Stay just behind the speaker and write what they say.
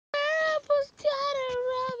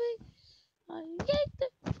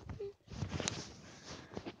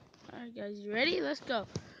Alright guys, you ready? Let's go.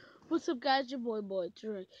 What's up guys, your boy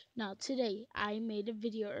Troy. Now today, I made a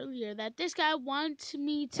video earlier that this guy wants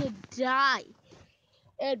me to die.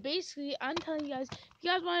 And basically, I'm telling you guys, if you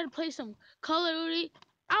guys wanted to play some Call of Duty,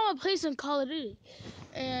 I want to play some Call of Duty.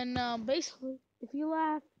 And basically, if you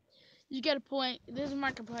laugh, you get a point. This is a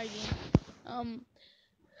Markiplier game.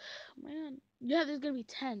 Man, yeah, there's gonna be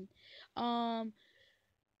 10.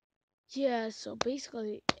 Yeah, so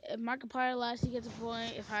basically, if Markiplier laughs, he gets a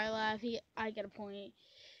point. If I laugh, I get a point.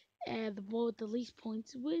 And the boy with the least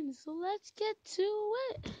points wins. So let's get to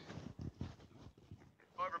it.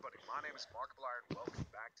 Hello everybody, my name is Markiplier and welcome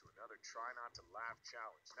back to another Try Not to Laugh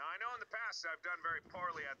challenge. Now I know in the past I've done very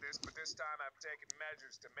poorly at this, but this time I've taken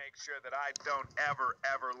measures to make sure that I don't ever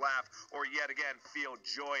laugh or yet again feel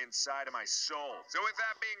joy inside of my soul. So with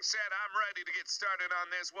that being said, I'm ready to get started on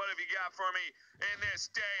this. What have you got for me in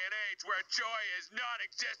this day and age where joy is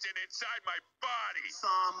non-existent inside my body?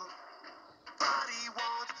 Somebody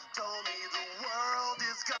once told me the world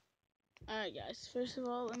is gone. Alright guys, first of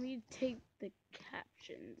all, let me take the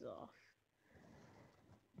captions off.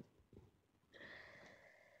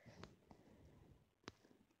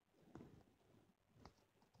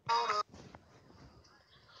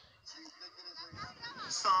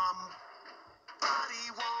 Somebody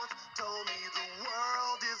once told me the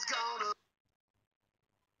world is gonna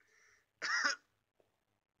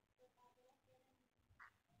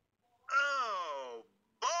Oh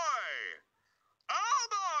boy! Oh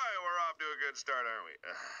boy! We're off to a good start, aren't we?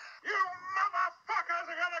 You motherfuckers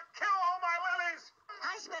are gonna kill all my lilies!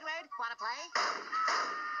 Hi, Squidward. Wanna play?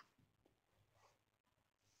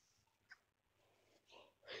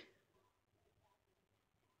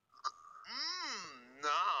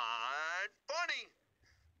 Not funny.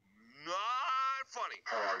 Not funny.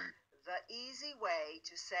 The easy way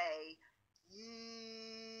to say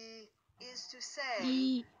ye is to say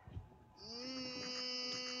Ye.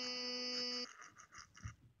 ye.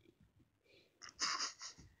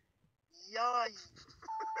 Yay.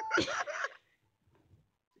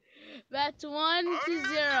 That's 1 Oh, to no,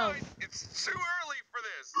 0. it's too early for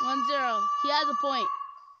this. 1-0. He has a point.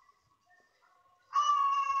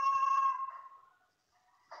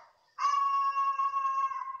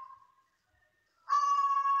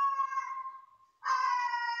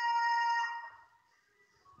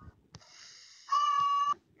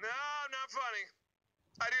 No, not funny.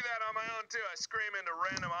 I do that on my own too. I scream into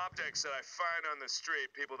random objects that I find on the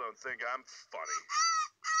street. People don't think I'm funny.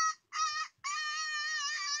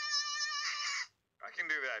 I can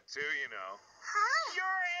do that too, you know.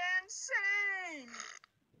 You're insane.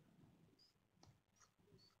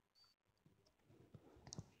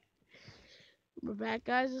 We're back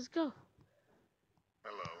guys, let's go.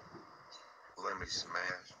 Hello. Let me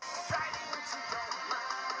smash.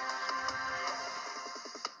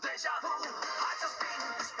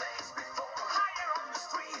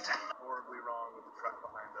 Horribly wrong with the truck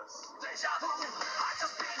behind us.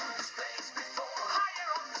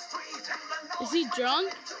 Is he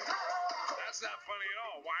drunk? That's not funny at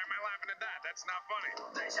all. Why am I laughing at that? That's not funny.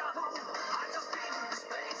 This is a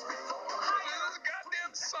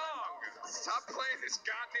goddamn song. Stop playing this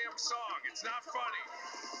goddamn song. It's not funny.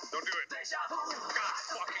 Don't do it. God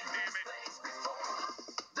fucking damn it.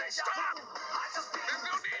 Stop! There's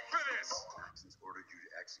no need for this. Jackson's ordered you to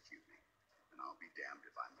execute me, and I'll be damned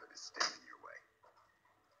if I'm going to stand in your way.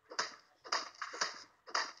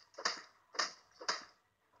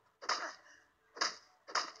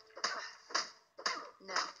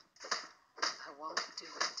 No, I won't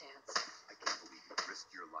do it, Dance. I can't believe you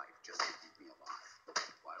risked your life just to keep me alive.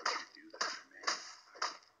 Why would you do that to me?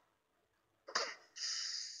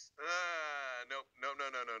 No, not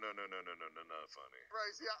funny.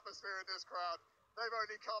 Raise the atmosphere in this crowd. They've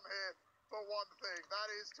only come here for one thing. That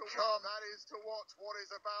is to watch what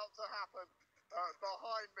is about to happen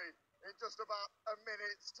behind me in just about a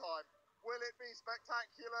minute's time. Will it be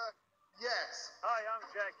spectacular? Yes. Hi, I'm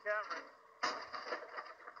Jack Cameron.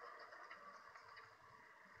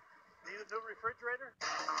 Need a new refrigerator?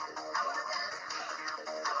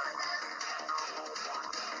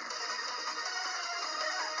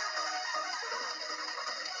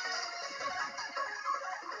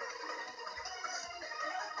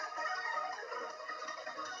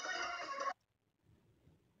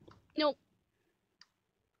 Nope.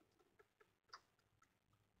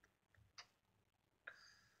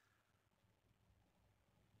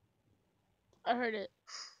 I heard it.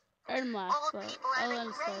 I heard him laugh, Old but people I'll are let the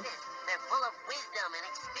him stay. greatest. They're full of wisdom and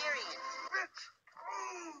experience.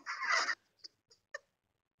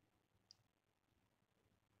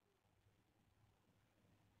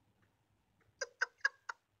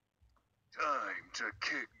 Time to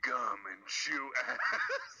kick gum and chew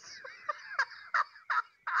ass.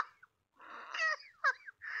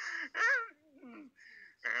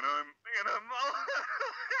 and I'm all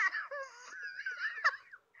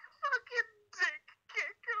fucking dick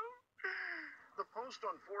kicker. The post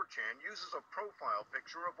on 4chan uses a profile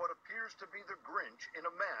picture of what appears to be the Grinch in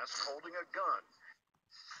a mask holding a gun.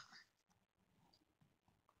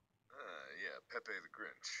 Yeah, Pepe the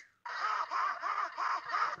Grinch.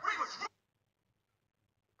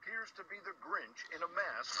 Appears to be the Grinch in a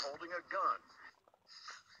mask holding a gun.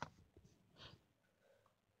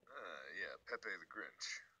 Yeah, Pepe the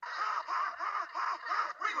Grinch.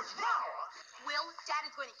 Will, Dad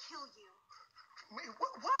is going to kill you.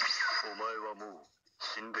 What? お前はもう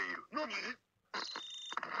死んでいる。何?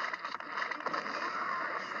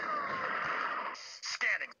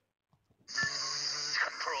 Scanning.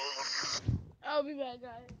 Control. I'll be back,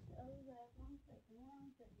 guys. I'll be back. One second.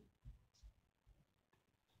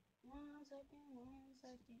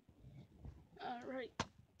 Alright,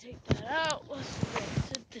 take that out. Let's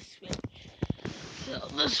fix it this way. So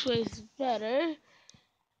this way's better.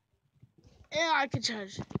 And I can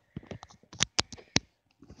charge it.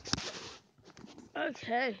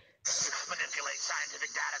 Okay. Manipulate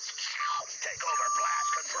scientific data. Take over, blast,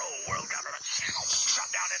 control world government.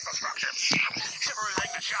 Shut down infrastructure. Ship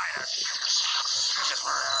everything to China.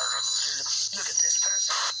 Look at this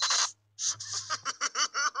person.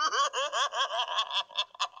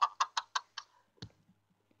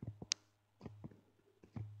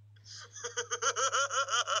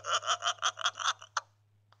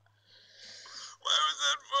 Why was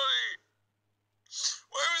that funny?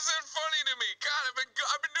 Why was that funny to me? God, I've been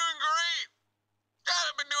doing great. God,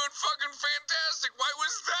 I've been doing fucking fantastic. Why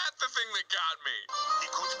was that the thing that got me?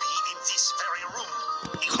 It could be in this very room.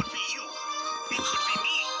 It could be you. It could be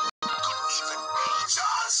me. It could even be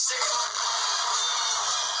John Cena.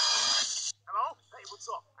 Hello? Hey,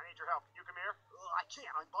 what's up? I need your help. Can you come here? I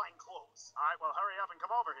can't. I'm buying clothes. All right, well, hurry up and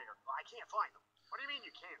come over here. I can't find them. What do you mean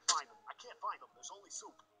you can't find them? I can't find them. There's only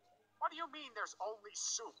soup. What do you mean there's only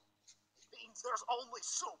soup? Means there's only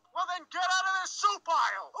soup. Well, then get out of this soup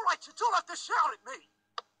aisle! All right, you don't have to shout at me.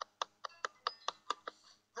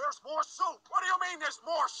 There's more soup. What do you mean there's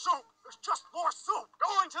more soup? There's just more soup.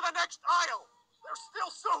 Going to the next aisle! There's still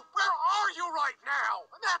soup. Where are you right now?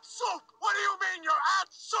 I'm at soup. What do you mean you're at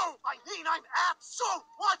soup? I mean I'm at soup.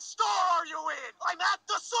 What store are you in? I'm at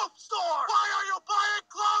the soup store. Why are you buying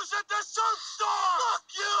clothes at the soup store? Fuck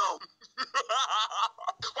you.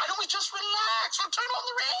 Why don't we just relax and turn on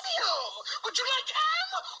the radio? Would you like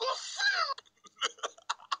ham or fruit?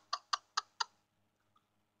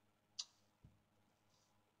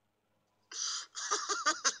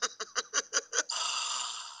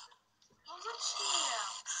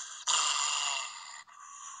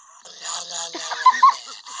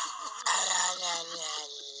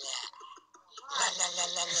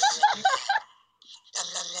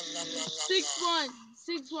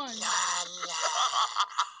 Six one.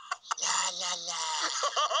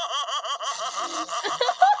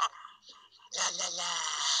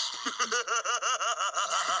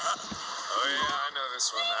 Oh yeah, I know this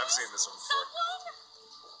one. I've seen this one before.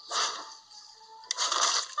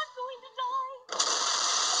 I'm going to die.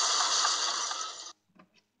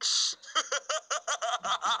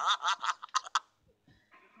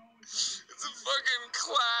 It's a fucking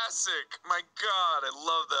classic. My God, I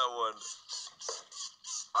love that one.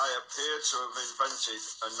 I appear to have invented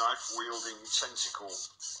a knife-wielding tentacle.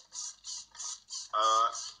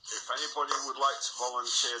 If anybody would like to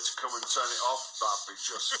volunteer to come and turn it off, that'd be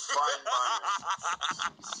just fine by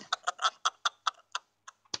me.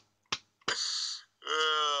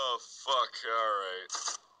 Oh, fuck. All right.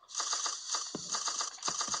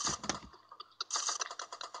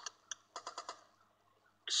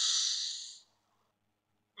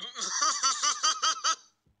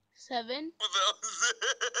 7.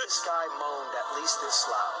 This guy moaned at least this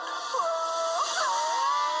loud.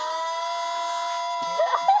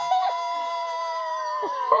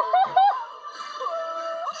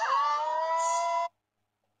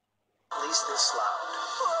 At least this loud.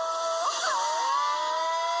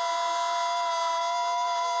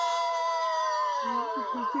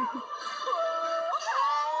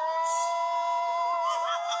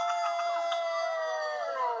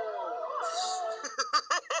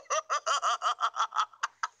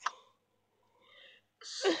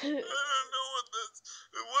 I don't know what this.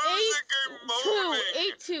 Why was that guy moaning?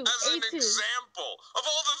 8-2. As an example of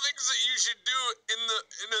all the things that you should do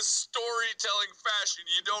in a storytelling fashion,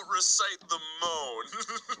 you don't recite the moan.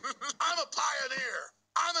 I'm a pioneer.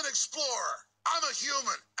 I'm an explorer. I'm a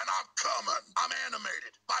human, and I'm coming. I'm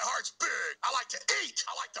animated. My heart's big. I like to eat.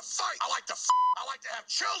 I like to fight. I like to I like to have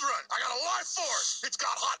children. I got a life force. It's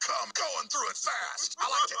got hot cum going through it fast. I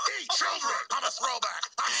like to eat children. I'm a throwback.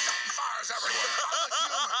 I'm shooting fires everywhere. I'm a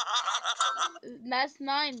human, and I'm coming. That's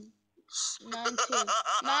 9. 9-2.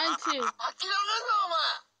 9-2. 諦めんな、お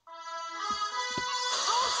前。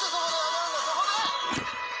どうしてそこでやめるんだ、そこ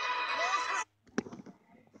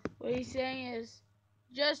で。 What he's saying is,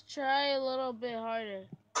 just try a little bit harder.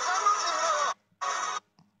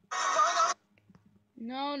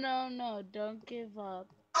 No, no, no, don't give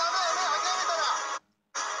up.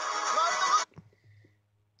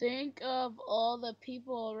 Think of all the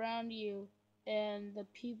people around you and the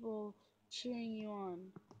people cheering you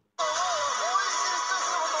on.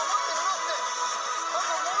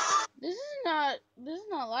 This is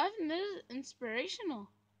not laughing, this is inspirational.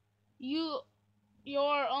 You're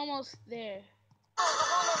almost there.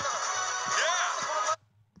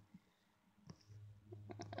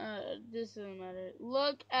 This doesn't matter.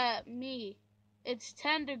 Look at me. It's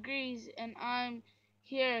 10 degrees and I'm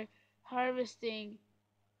here harvesting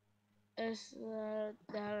I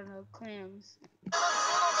don't know, clams.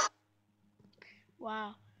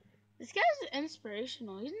 Wow. This guy's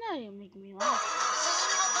inspirational. He's not even making me laugh.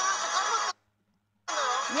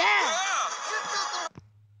 Yeah!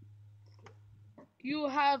 You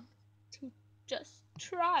have to just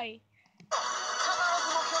try.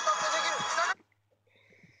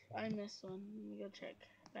 I missed one. Let me go check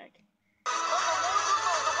back.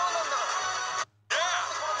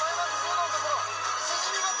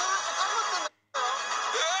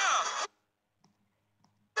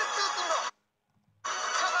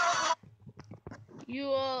 You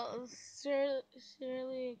will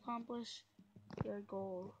surely accomplish your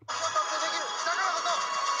goal.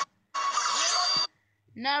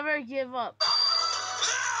 Never give up.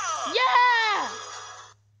 Yeah!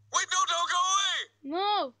 Wait, no, don't go away!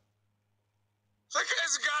 No! That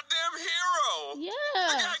guy's a goddamn hero!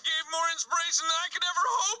 Yeah! That guy gave more inspiration than I could ever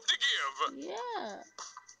hope to give! Yeah!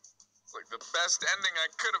 It's like the best ending I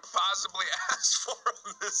could have possibly asked for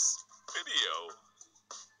on this video.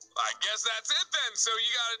 I guess that's it then, so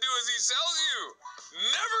you gotta do as he tells you.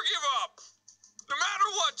 Never give up! No matter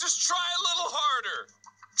what, just try a little harder.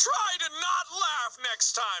 Try to not laugh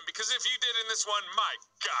next time, because if you did in this one, my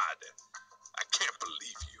God, I can't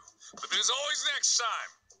believe you. But there's always next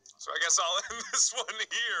time. So I guess I'll end this one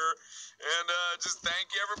here. And just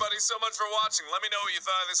thank you everybody so much for watching. Let me know what you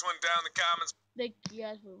thought of this one down in the comments. Thank you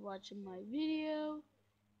guys for watching my video.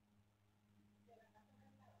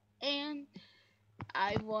 And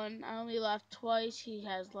I won. I only laughed twice. He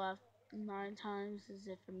has laughed 9 times. As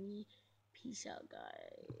if for me. Peace out,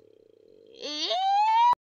 guys.